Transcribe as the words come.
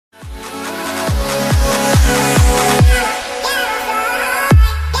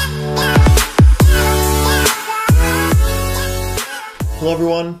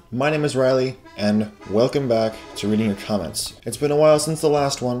everyone, my name is Riley, and welcome back to reading your comments. It's been a while since the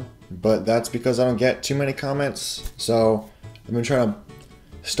last one, but that's because I don't get too many comments, so I've been trying to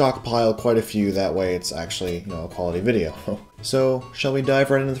stockpile quite a few, that way it's actually, a quality video. So, shall we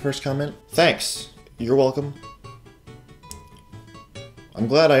dive right into the first comment? Thanks! You're welcome. I'm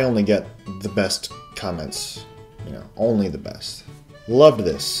glad I only get the best comments. Only the best. Loved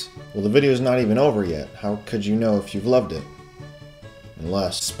this. Well, the video's not even over yet. How could you know if you've loved it?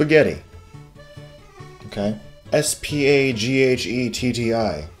 Unless... Spaghetti. Okay. S-P-A-G-H-E-T-T-I.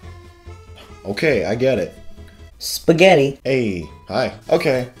 Okay, I get it. Spaghetti. Hey. Hi.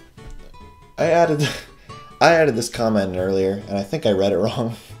 Okay. I added this comment earlier, and I think I read it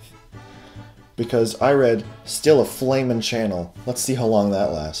wrong. Because I read, still a FLAMIN channel. Let's see how long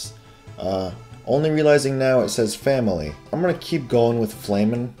that lasts. Only realizing now it says family. I'm gonna keep going with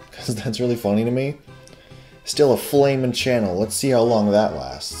FLAMIN, because that's really funny to me. Still a FLAMIN channel. Let's see how long that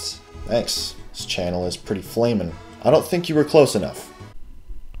lasts. Thanks. This channel is pretty flamin'. I don't think you were close enough.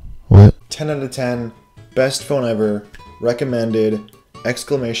 What? 10 out of 10. Best phone ever. Recommended.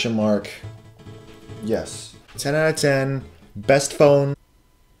 Exclamation mark. Yes. 10 out of 10. Best phone.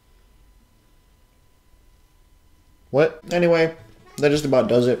 What? Anyway, that just about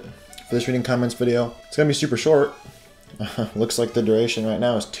does it for this reading comments video. It's gonna be super short. Looks like the duration right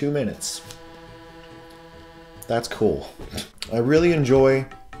now is 2 minutes. That's cool. I really enjoy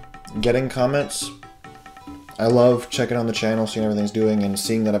getting comments. I love checking on the channel, seeing everything's doing, and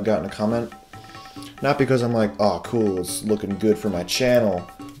seeing that I've gotten a comment. Not because I'm like, oh cool, it's looking good for my channel,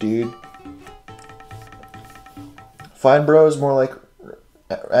 dude. Fine bros, more like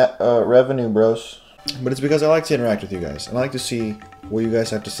revenue bros. But it's because I like to interact with you guys, and I like to see what you guys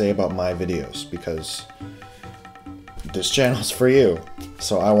have to say about my videos, because this channel's for you.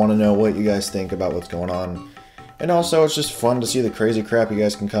 So I want to know what you guys think about what's going on. And also, it's just fun to see the crazy crap you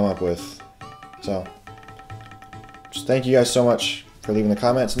guys can come up with. So, just thank you guys so much for leaving the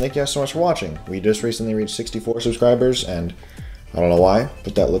comments, and thank you guys so much for watching. We just recently reached 64 subscribers, and I don't know why,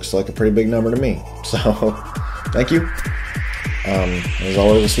 but that looks like a pretty big number to me. So, thank you. As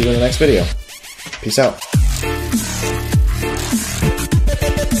always, we'll see you in the next video. Peace out.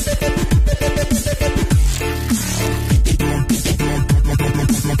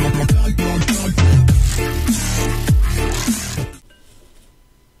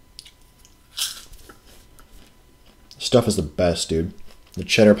 Stuff is the best, dude. The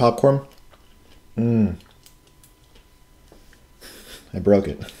cheddar popcorn. I broke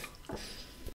it.